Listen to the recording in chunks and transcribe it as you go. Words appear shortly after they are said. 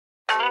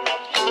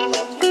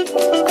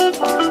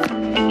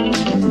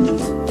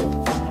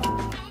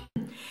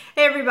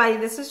Hey everybody,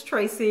 this is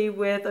Tracy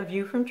with A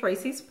View from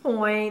Tracy's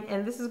Point,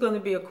 and this is going to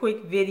be a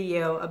quick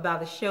video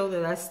about a show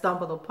that I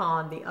stumbled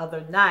upon the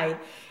other night,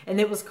 and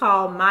it was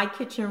called My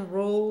Kitchen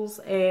Rules.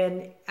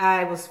 And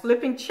I was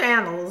flipping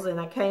channels and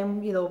I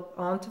came,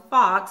 onto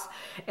Fox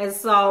and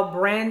saw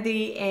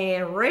Brandy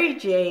and Ray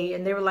J,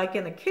 and they were like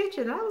in the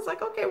kitchen. And I was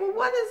like, okay, well,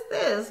 what is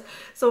this?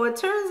 So it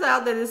turns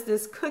out that it's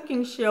this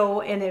cooking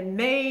show, and it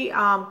may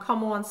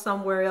come on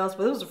somewhere else,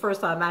 but it was the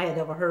first time I had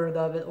ever heard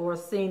of it or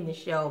seen the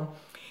show.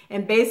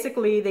 And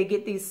basically they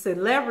get these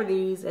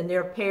celebrities and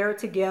they're paired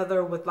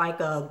together with like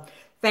a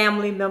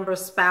family member,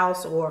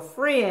 spouse, or a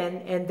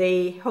friend, and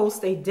they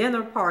host a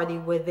dinner party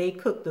where they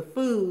cook the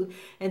food.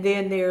 And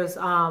then there's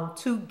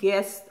two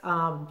guest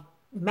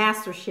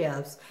master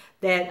chefs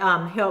that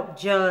help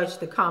judge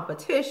the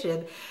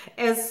competition.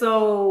 And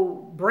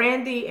so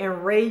Brandy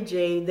and Ray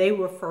J, they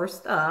were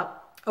first up.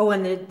 Oh,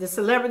 and the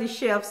celebrity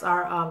chefs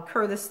are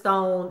Curtis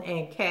Stone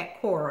and Kat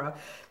Cora.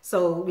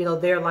 So,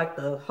 they're like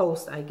the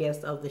host, I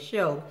guess, of the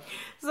show.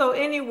 So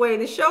anyway,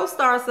 the show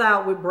starts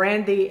out with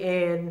Brandy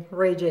and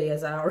Ray J,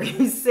 as I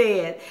already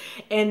said.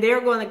 And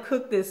they're going to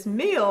cook this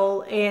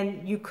meal.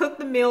 And you cook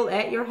the meal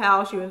at your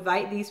house. You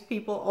invite these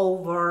people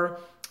over.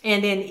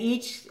 And then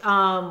each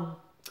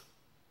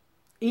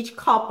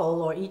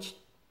couple or each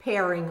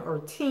pairing or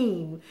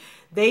team,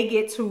 they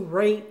get to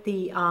rate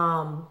the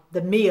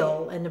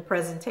meal and the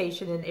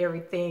presentation and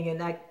everything,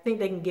 and I think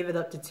they can give it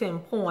up to 10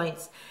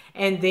 points.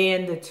 And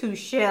then the two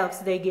chefs,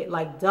 they get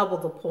like double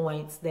the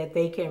points that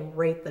they can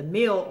rate the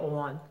meal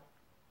on.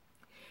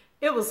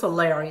 It was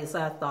hilarious,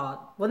 I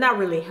thought. Well, not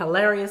really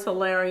hilarious,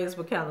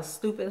 but kind of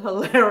stupid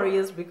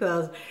hilarious,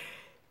 because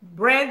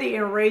Brandy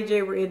and Ray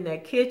J were in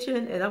that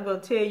kitchen, and I'm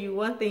going to tell you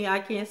one thing I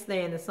can't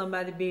stand is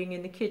somebody being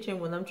in the kitchen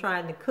when I'm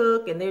trying to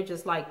cook, and they're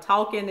just like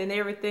talking and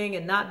everything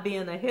and not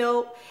being a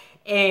help.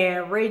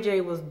 And Ray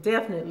J was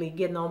definitely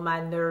getting on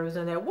my nerves,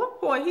 and at one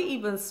point he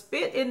even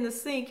spit in the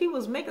sink. He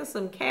was making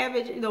some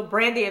cabbage.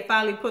 Brandy had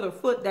finally put her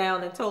foot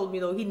down and told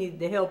him, he needed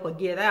to help her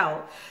get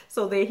out.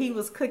 So that he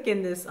was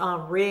cooking this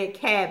red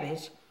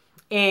cabbage.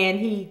 And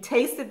he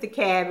tasted the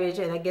cabbage,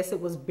 and I guess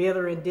it was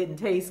bitter and didn't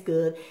taste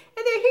good. And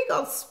then he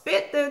gonna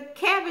spit the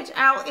cabbage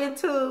out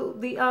into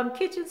the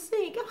kitchen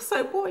sink. I was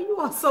like, boy, you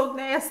are so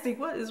nasty.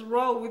 What is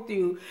wrong with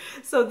you?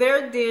 So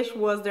their dish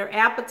was, their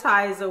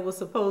appetizer was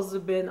supposed to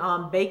have been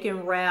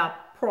bacon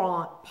wrapped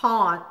prawns.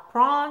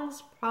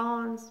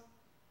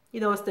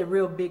 It's the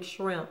real big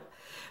shrimp.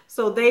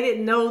 So they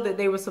didn't know that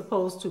they were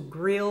supposed to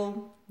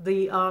grill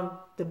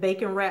the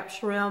bacon wrapped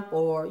shrimp,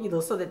 or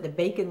so that the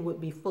bacon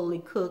would be fully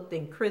cooked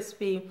and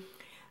crispy.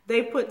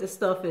 They put the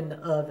stuff in the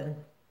oven.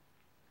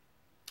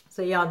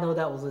 So y'all know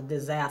that was a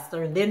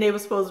disaster. And then they were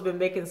supposed to be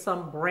making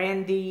some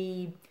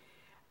brandy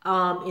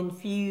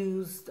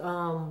infused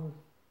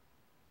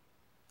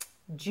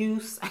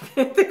juice. I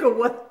can't think of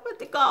what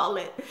to call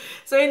it.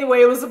 So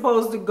anyway, it was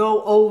supposed to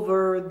go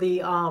over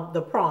the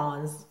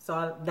prawns.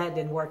 So that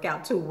didn't work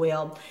out too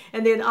well.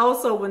 And then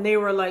also when they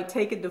were like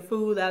taking the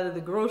food out of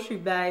the grocery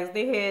bags,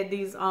 they had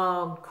these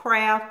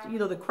craft,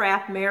 the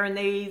craft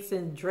marinades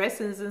and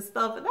dressings and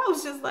stuff. And I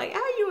was just like,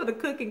 how you in a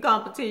cooking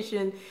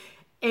competition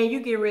and you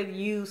get ready to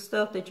use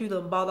stuff that you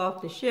done bought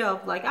off the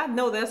shelf? Like, I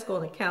know that's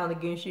going to count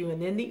against you.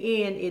 And in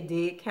the end, it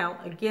did count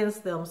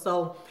against them.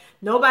 So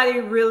nobody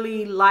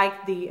really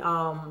liked the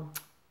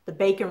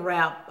bacon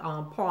wrapped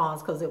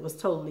prawns because it was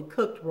totally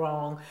cooked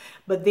wrong.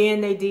 But then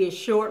they did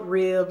short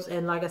ribs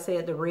and, like I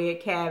said, the red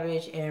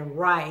cabbage and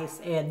rice,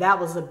 and that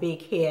was a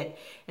big hit.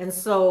 And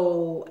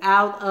so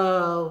out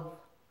of,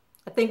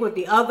 I think with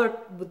the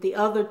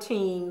other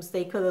teams,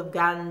 they could have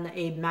gotten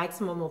a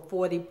maximum of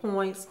 40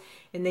 points,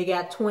 and they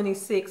got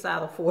 26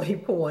 out of 40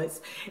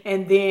 points.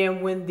 And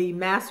then when the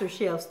master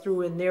chefs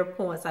threw in their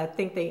points, I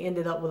think they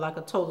ended up with like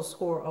a total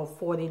score of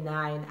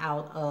 49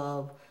 out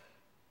of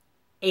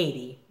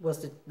 80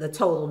 was the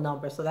total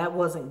number. So that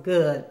wasn't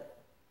good.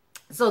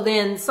 So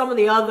then some of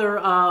the other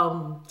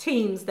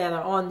teams that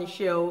are on the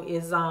show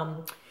is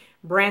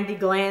Brandy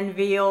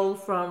Glanville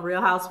from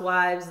Real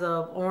Housewives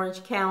of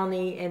Orange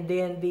County, and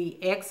then the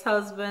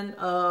ex-husband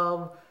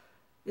of,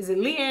 is it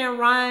LeAnn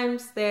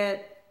Rimes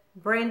that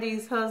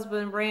Brandy's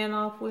husband ran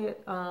off with?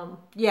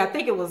 Yeah, I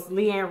think it was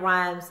LeAnn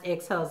Rimes'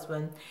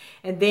 ex-husband.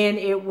 And then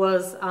it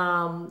was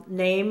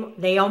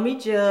Naomi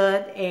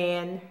Judd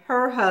and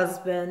her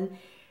husband,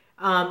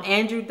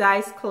 Andrew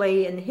Dice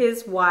Clay and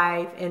his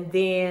wife, and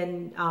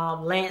then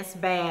Lance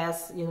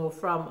Bass,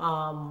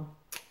 from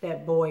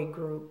that boy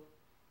group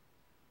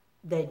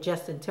that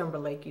Justin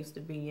Timberlake used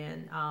to be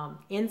in,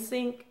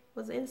 NSYNC.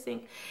 Was it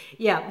NSYNC?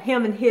 Yeah,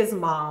 him and his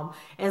mom.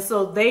 And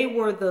so they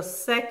were the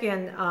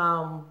second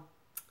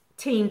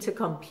team to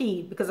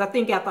compete, because I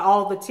think after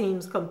all the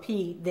teams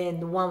compete, then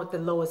the one with the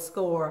lowest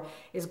score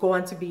is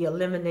going to be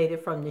eliminated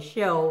from the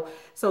show.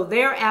 So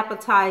their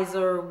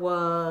appetizer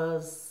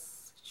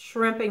was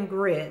shrimp and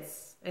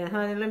grits. And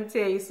honey, let me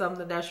tell you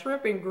something, that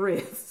shrimp and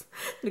grits,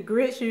 the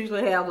grits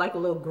usually have like a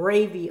little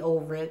gravy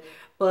over it,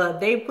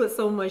 but they put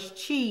so much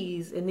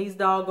cheese in these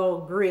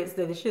doggone grits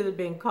that it should have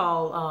been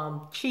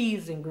called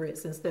cheese and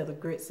grits instead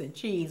of grits and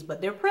cheese. But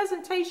their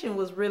presentation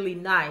was really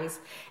nice.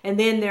 And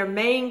then their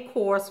main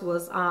course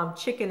was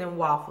chicken and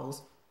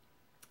waffles.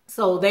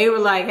 So they were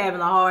like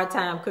having a hard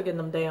time cooking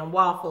them damn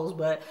waffles,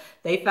 but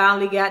they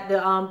finally got the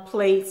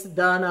plates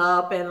done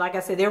up. And like I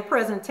said, their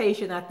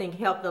presentation, I think,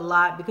 helped a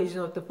lot because,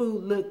 you know, if the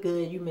food looked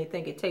good, you may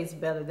think it tastes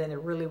better than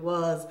it really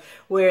was.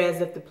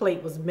 Whereas if the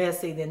plate was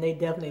messy, then they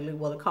definitely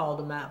would have called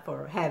them out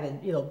for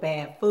having, you know,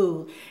 bad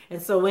food.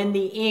 And so in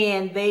the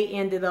end, they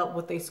ended up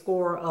with a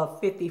score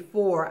of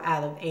 54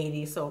 out of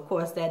 80. So, of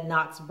course, that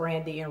knocks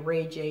Brandy and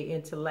Ray J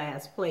into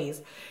last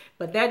place.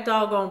 But that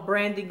doggone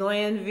Brandy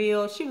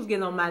Glanville, she was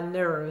getting on my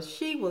nerves.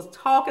 She was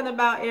talking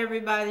about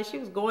everybody. She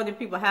was going to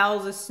people's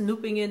houses,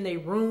 snooping in their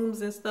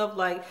rooms and stuff.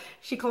 Like,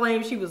 she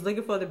claimed she was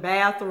looking for the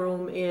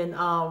bathroom in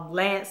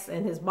Lance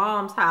and his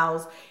mom's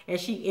house. And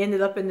she ended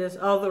up in this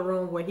other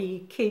room where he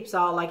keeps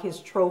all like his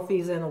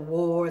trophies and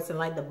awards and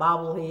like the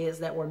bobbleheads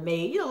that were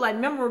made, you know, like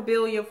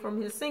memorabilia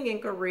from his singing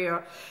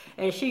career.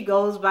 And she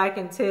goes back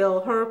and tell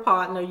her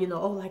partner, you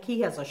know, oh, like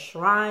he has a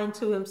shrine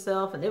to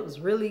himself. And it was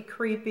really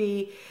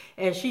creepy.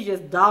 And she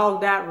just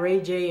dogged out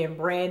Ray J and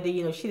Brandy.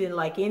 You know, she didn't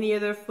like any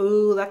of their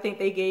food. I think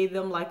they gave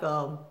them like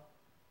a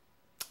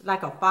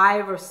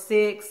 5 or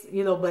 6,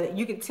 you know, but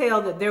you can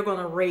tell that they're going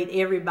to rate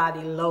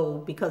everybody low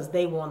because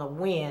they want to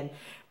win.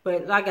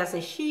 But like I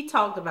said, she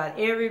talked about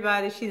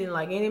everybody. She didn't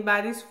like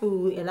anybody's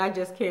food. And I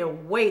just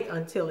can't wait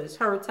until it's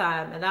her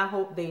time. And I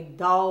hope they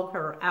dog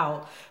her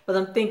out. But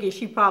I'm thinking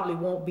she probably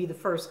won't be the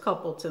first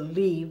couple to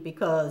leave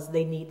because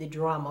they need the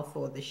drama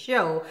for the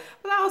show.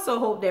 But I also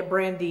hope that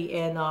Brandy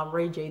and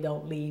Ray J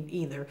don't leave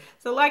either.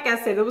 So like I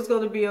said, it was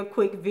going to be a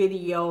quick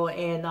video.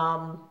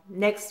 And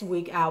next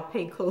week I'll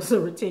pay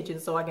closer attention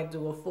so I can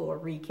do a full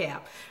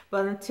recap.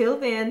 But until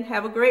then,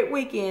 have a great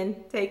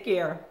weekend. Take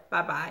care.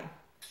 Bye-bye.